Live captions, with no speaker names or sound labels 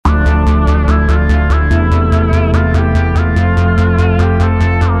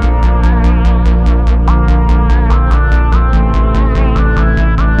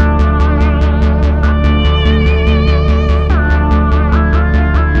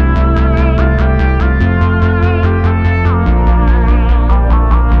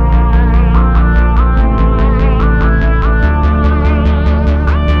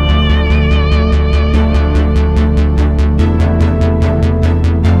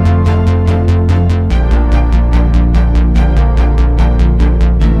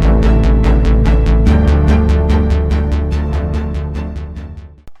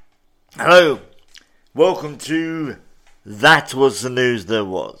Welcome to That Was the News There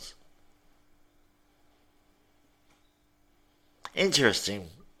Was. Interesting,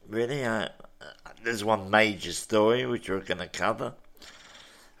 really. There's one major story which we're going to cover.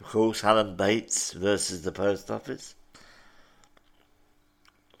 Of course, Alan Bates versus the Post Office.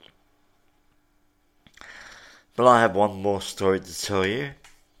 But I have one more story to tell you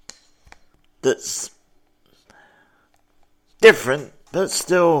that's different, but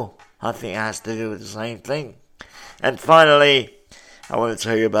still, I think it has to do with the same thing. And finally, I want to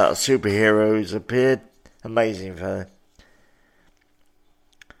tell you about a superhero who's appeared. Amazing fellow.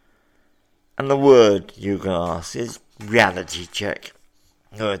 And the word you can ask is reality check.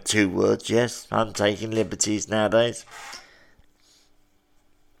 There are 2 words, yes. I'm taking liberties nowadays.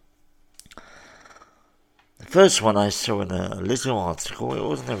 The first one I saw in a little article. It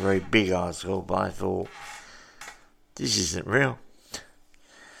wasn't a very big article, but I thought, this isn't real.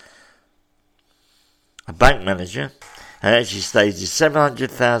 A bank manager, and actually stated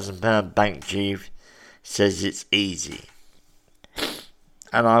 £700,000 bank chief says it's easy.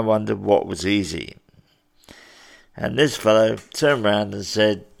 And I wondered what was easy. And this fellow turned around and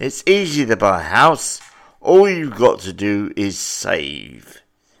said, it's easy to buy a house. All you've got to do is save.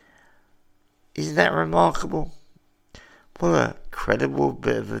 Isn't that remarkable? What a credible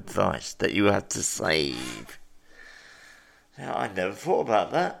bit of advice that you have to save. Now, I never thought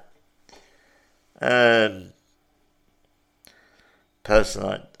about that. Person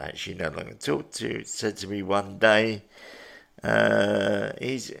I actually no longer talk to said to me one day,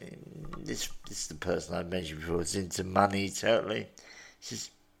 this is the person I mentioned before, is into money totally. He says,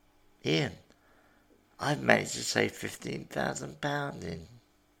 Ian, I've managed to save £15,000 in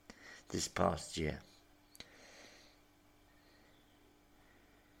this past year.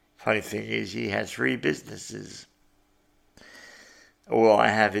 Funny thing is, he has 3 businesses. All I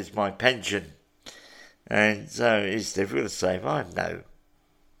have is my pension. And so it's difficult to save. I have no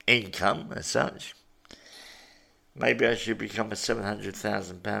income as such. Maybe I should become a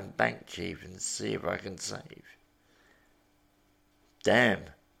 £700,000 bank chief and see if I can save. Damn.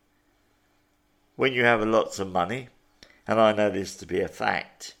 When you have lots of money, and I know this to be a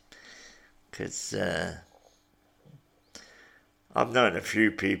fact, because I've known a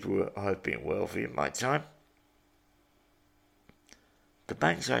few people who have been wealthy in my time. The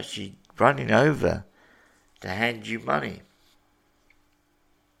banks are actually running over to hand you money.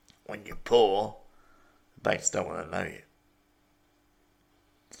 When you're poor, the banks don't want to know you.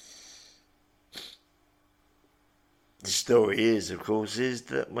 The story is, of course, is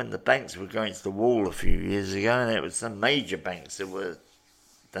that when the banks were going to the wall a few years ago, and it was some major banks that were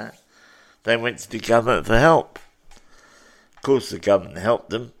that, they went to the government for help. Of course, the government helped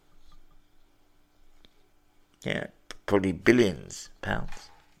them. Yeah, probably billions of pounds.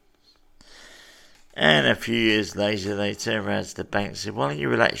 And a few years later, they turned around to the bank and said, why don't you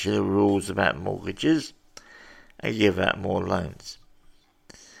relax your rules about mortgages and give out more loans?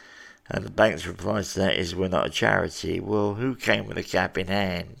 And the bank's reply to that is, we're not a charity. Well, who came with a cap in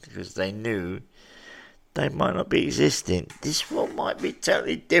hand? Because they knew they might not be existing. This one might be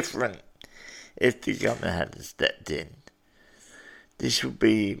totally different if the government hadn't stepped in. This would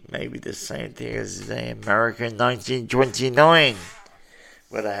be maybe the same thing as America in 1929,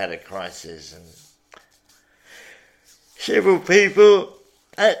 where they had a crisis and several people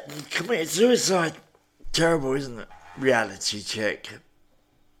committed suicide. Terrible, isn't it? Reality check.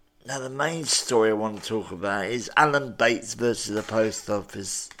 Now, the main story I want to talk about is Alan Bates versus the Post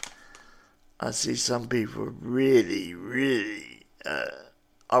Office. I see some people really,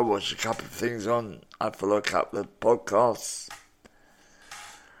 I watch a couple of things I follow a couple of podcasts.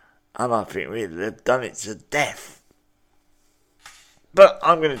 And I think really they've done it to death. But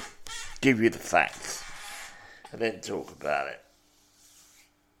I'm going to give you the facts and then talk about it.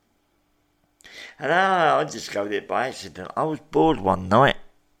 And I discovered it by accident. I was bored one night.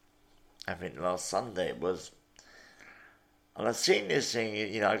 I think last Sunday it was. And I've seen this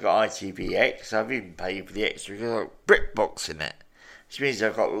thing, I got ITVX. I've even paid for the extra because I've got BritBox in it. Which means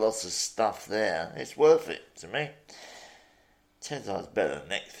I've got lots of stuff there. It's worth it to me. 10 times better than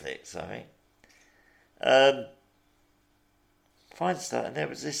Netflix, I think. Fine stuff, and there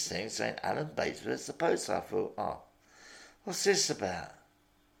was this thing saying Alan Bates versus the Post. I thought, what's this about?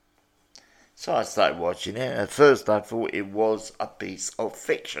 So I started watching it. At first I thought it was a piece of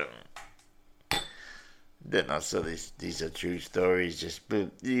fiction. Then I saw these are true stories, just the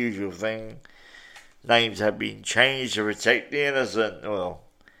usual thing. Names have been changed to protect the innocent. Well,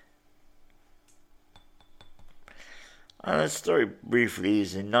 and the story briefly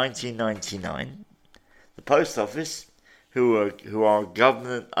is in 1999, the Post Office, who are a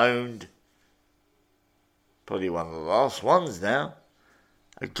government-owned probably one of the last ones now,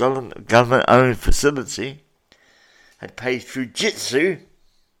 a government-owned facility, had paid Fujitsu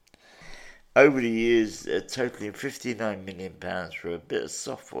over the years totaling £59 million for a bit of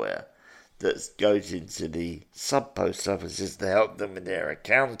software that goes into the sub-post offices to help them with their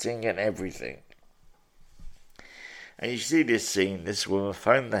accounting and everything. And you see this scene, this woman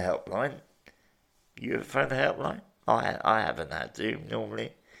phoned the helpline. You ever phone the helpline? I haven't had to,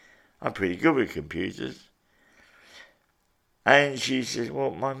 normally. I'm pretty good with computers. And she says,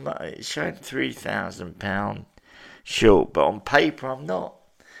 well, my money is showing £3,000 short, but on paper I'm not.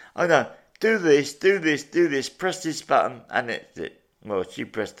 Oh no, do this, press this button, and it's it. Well, she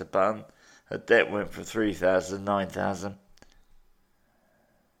pressed the button, her debt went from 3,000, 9,000.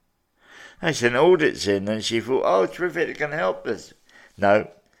 They sent audits in, and she thought, oh, terrific, it can help us.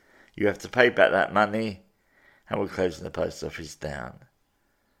 No, you have to pay back that money, and we're closing the post office down.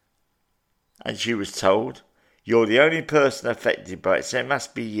 And she was told, you're the only person affected by it, so it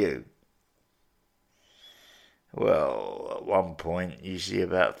must be you. Well, at one point, you see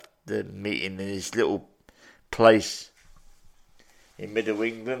about the meeting in this little place in Middle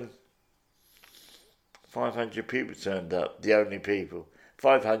England. 500 people turned up, the only people.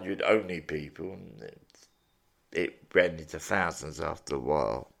 500 only people. And it ran into thousands after a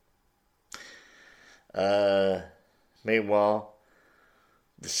while. Meanwhile,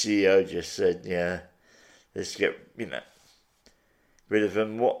 the CEO just said, yeah, let's get, rid of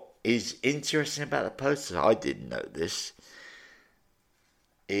them. What is interesting about the post, I didn't know this,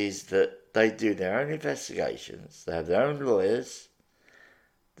 is that they do their own investigations, they have their own lawyers.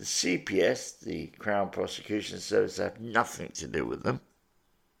 The CPS, the Crown Prosecution Service, have nothing to do with them.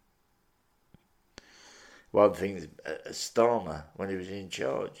 One thing, Starmer, when he was in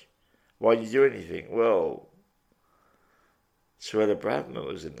charge, why did you do anything? Well, Suella Braverman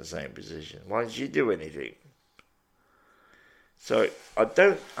was in the same position. Why didn't she do anything? So I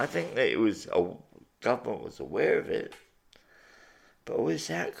think that government was aware of it, but all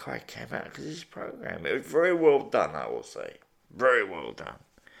this outcry came out because of this program. It was very well done, I will say. Very well done.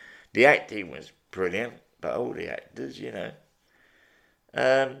 The acting was brilliant, but all the actors,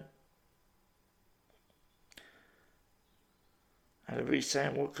 and everybody's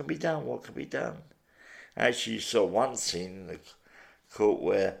saying, what can be done? Actually, you saw one scene in the court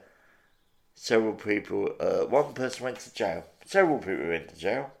where several people, one person went to jail. Several people went to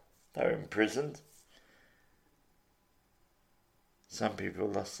jail. They were imprisoned. Some people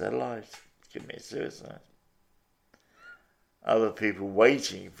lost their lives, committed suicide. Other people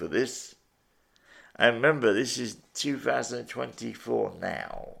waiting for this. And remember, this is 2024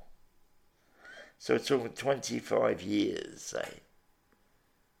 now. So it's talking 25 years, say.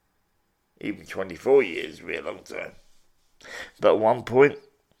 Even 24 years would be a long time. But at one point,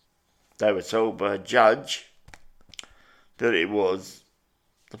 they were told by a judge that it was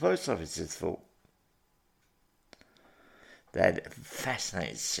the post office's fault. They had a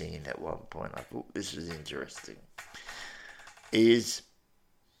fascinating scene at one point. I thought this was interesting. Is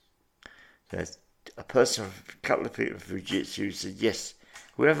there's a couple of people from Fujitsu said, yes,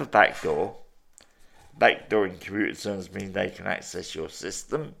 we have a backdoor. Backdoor in computer terms means they can access your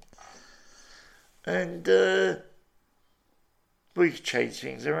system. And we can change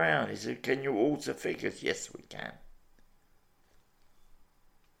things around. He said, can you alter figures? Yes, we can.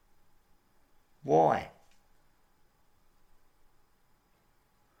 Why?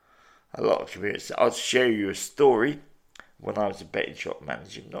 A lot of computers. I'll share you a story. When I was a betting shop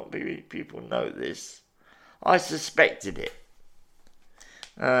manager, not many people know this. I suspected it.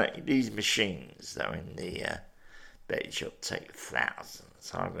 These machines that are in the betting shop take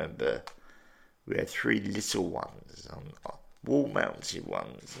thousands. I remember we had 3 little ones, wall-mounted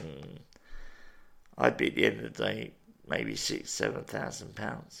ones, and I'd be at the end of the day maybe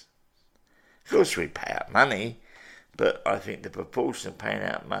 £6,000-7,000. Of course, we pay out money, but I think the proportion of paying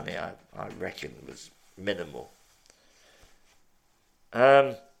out money, I reckon, was minimal.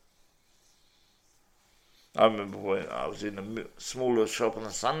 I remember when I was in a smaller shop on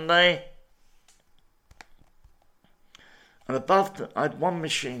a Sunday, and above I had one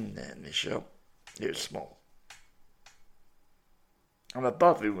machine there in the shop. It was small. And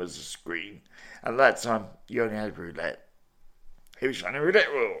above it was a screen. At that time, you only had roulette. He was showing a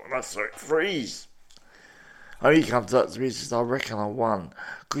roulette wheel, and I saw it freeze. And he comes up to me and says, I reckon I won.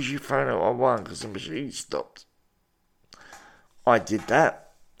 Because you found out I won because the machine stopped. I did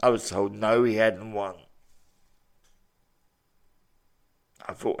that. I was told no, he hadn't won.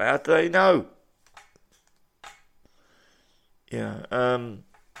 I thought, how do they know? Yeah,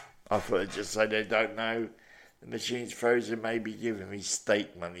 I thought they'd just say they don't know. The machine's frozen, maybe giving me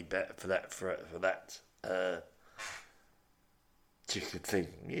stake money back for that particular thing,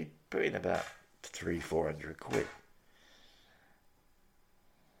 you put in about 300-400 quid.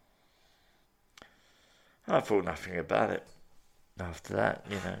 I thought nothing about it after that,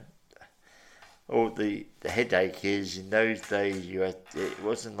 All the headache is, in those days, it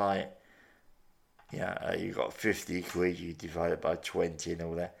wasn't like, you got 50 quid, you divide it by 20 and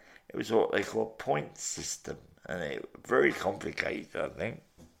all that. It was what they call a point system, and it was very complicated, I think.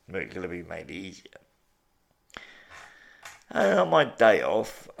 But it could have been made easier. And on my day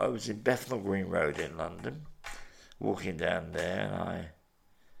off, I was in Bethnal Green Road in London, walking down there, and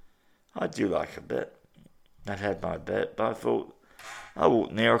I do like a bit. I'd had my bet, but I thought, I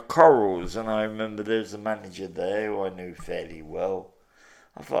walked near a Corals, and I remember there was a manager there who I knew fairly well.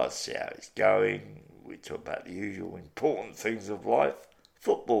 I thought I'd see how it's going. We talk about the usual important things of life,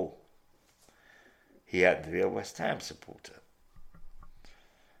 football. He happened to be a West Ham supporter.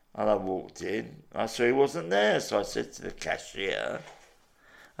 And I walked in, I saw he wasn't there, so I said to the cashier,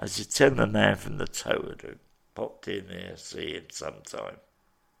 I said, tell the man from the tower to popped in there, see him sometime.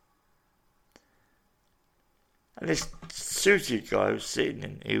 And this suited guy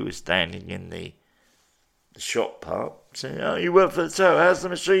he was standing in the shop part, saying, oh, you work for the tower, how's the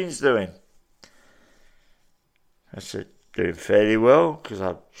machines doing? I said, doing fairly well, because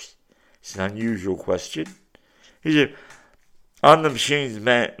it's an unusual question. He said, I'm the machines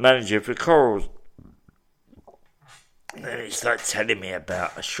manager for Corals. And then he started telling me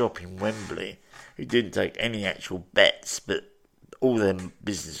about a shop in Wembley. He didn't take any actual bets, but all their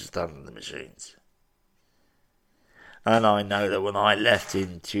business was done on the machines. And I know that when I left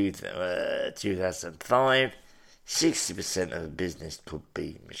in 2005, 60% of the business could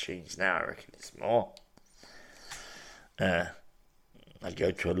be machines. Now I reckon it's more. I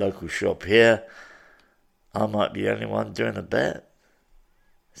go to a local shop here. I might be the only one doing a bet.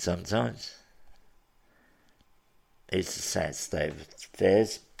 Sometimes. It's a sad state of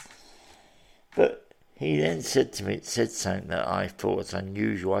affairs. But he then said something that I thought was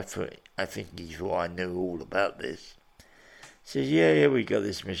unusual. I think he thought I knew all about this. He says, yeah, we got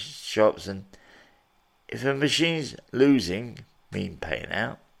this shops, and if a machine's losing, mean paying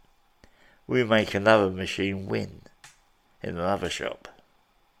out, we make another machine win in another shop.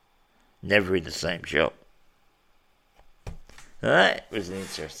 Never in the same shop. Now that was an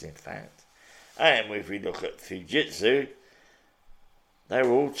interesting fact. And if we look at Fujitsu, they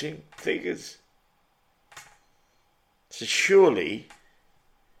were all cheap figures. So surely,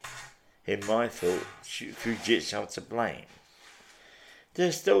 in my thought, Fujitsu are to blame.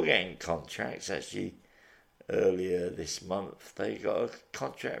 They're still getting contracts. Actually, earlier this month, they got a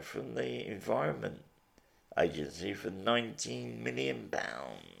contract from the Environment Agency for £19 million.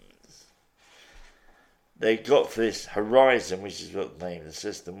 They got for this Horizon, which is what the name of the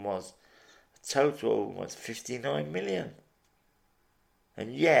system was, a total of almost 59 million.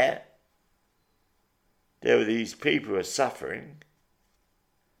 And yet, there were these people who are suffering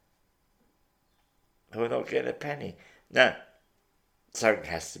who are not getting a penny. Now, something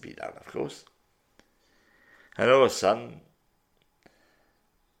has to be done, of course. And all of a sudden,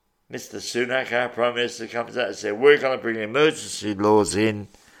 Mr. Sunak, our Prime Minister, comes out and says, we're going to bring emergency laws in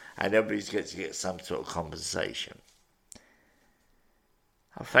and everybody's going to get some sort of compensation.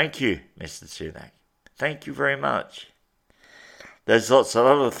 Oh, thank you, Mr. Sunak. Thank you very much. There's lots of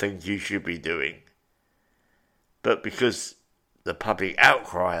other things you should be doing. But because the public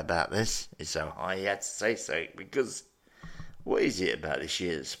outcry about this is so high, he had to say so. Because what is it about this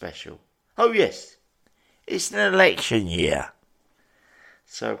year that's special? Oh, yes. It's an election year.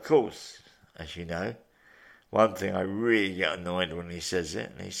 So, of course, as you know, one thing I really get annoyed when he says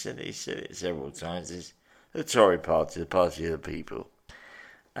it, and he said it several times, is the Tory party, the party of the people.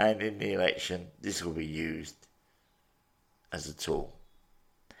 And in the election, this will be used as a tool.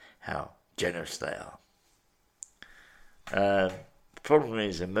 How generous they are. The problem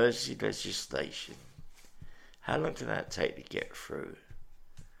is emergency legislation. How long can that take to get through?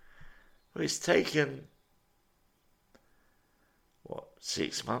 Well, it's taken,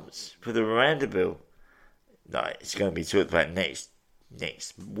 6 months for the Miranda bill. No, it's going to be talked about next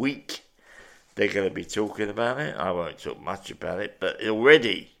week. They're going to be talking about it. I won't talk much about it, but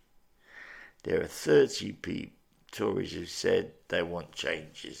already there are 30 Tories who said they want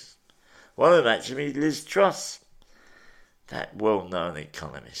changes. One of them actually, Liz Truss, that well-known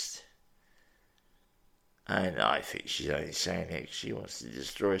economist. And I think she's only saying it because she wants to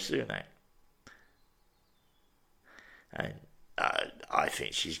destroy Sunak. And I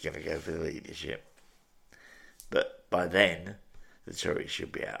think she's going to go for the leadership. But by then, the Tories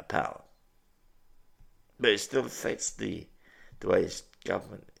should be out of power. But it still affects the way this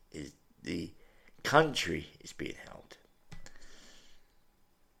government is, the country is being held.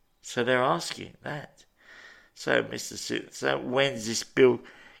 So they're asking that. So, Mr. Suit, so when's this bill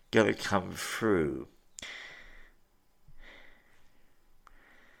going to come through?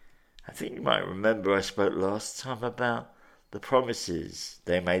 I think you might remember I spoke last time about the promises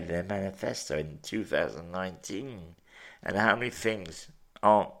they made in their manifesto in 2019 and how many things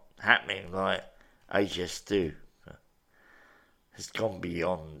aren't happening like HS2. It's gone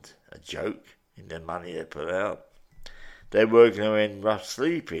beyond a joke in the money they put out. They're working in rough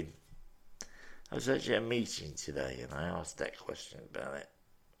sleeping. I was actually at a meeting today and I asked that question about it.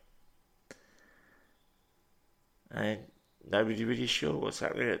 And nobody really sure what's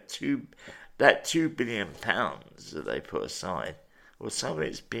happening at that £2 billion that they put aside. Well, some of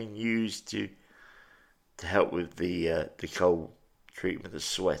it's being used to help with the cold treatment of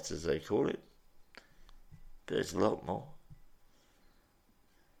sweat, as they call it. But there's a lot more.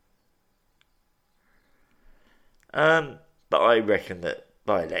 But I reckon that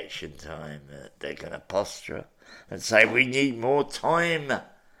by election time they're going to posture and say, we need more time.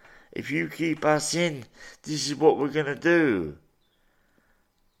 If you keep us in, this is what we're going to do.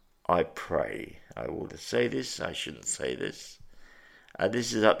 I pray. I ought to say this, I shouldn't say this. And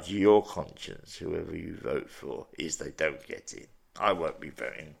this is up to your conscience, whoever you vote for, is they don't get in. I won't be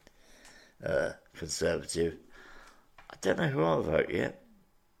voting Conservative. I don't know who I'll vote yet.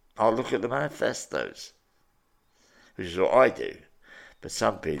 I'll look at the manifestos, which is what I do. But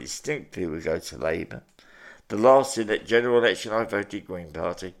some people distinctly will go to Labour. The last general election I voted Green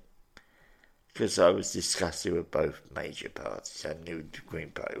Party because I was disgusted with both major parties. I knew the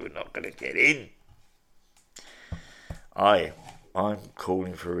Green Party were not going to get in. I'm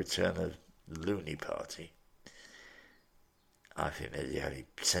calling for a return of the Looney Party. I think they're the only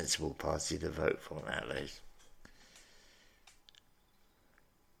sensible party to vote for nowadays.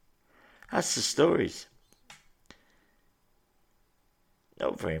 That's the stories.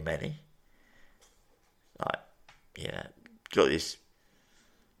 Not very many. Got this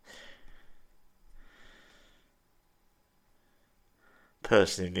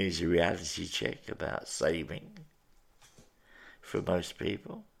person who needs a reality check about saving for most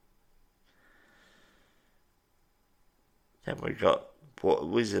people. Then we've got what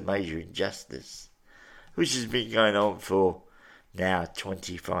was a major injustice, which has been going on for now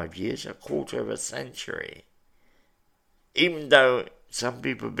 25 years, a quarter of a century. Even though some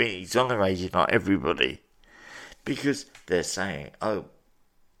people have been exonerated, not everybody, because they're saying, oh,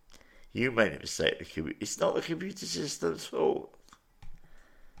 you made a mistake. It's not the computer system's fault.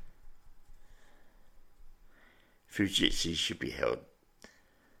 Fujitsu should be held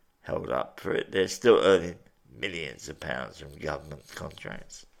up for it. They're still earning millions of pounds from government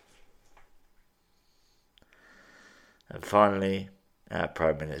contracts. And finally, our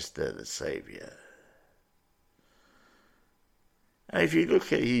Prime Minister, the Saviour. And if you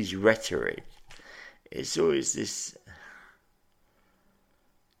look at his rhetoric, it's always this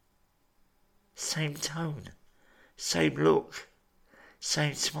same tone, same look,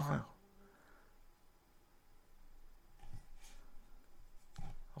 same smile.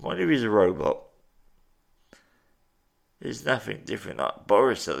 I wonder if he's a robot. There's nothing different. Like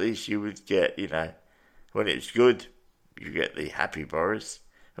Boris, at least you would get, when it's good, you get the happy Boris.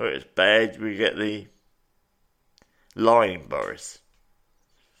 When it's bad, we get the lying Boris.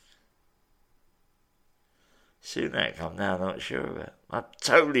 Soon that come now, I'm not sure about. I'm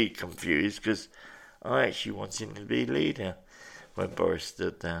totally confused because I actually wanted him to be leader when Boris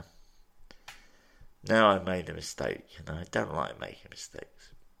stood down. Now I made a mistake, and I don't like making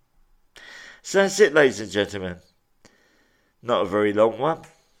mistakes. So that's it, ladies and gentlemen. Not a very long one.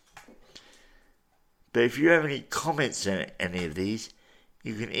 But if you have any comments on any of these,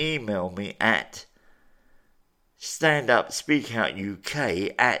 you can email me at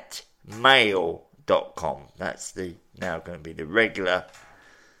standupspeakoutuk@mail.com. That's now going to be the regular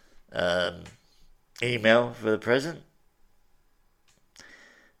email for the present.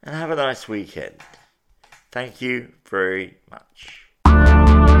 And have a nice weekend. Thank you very much.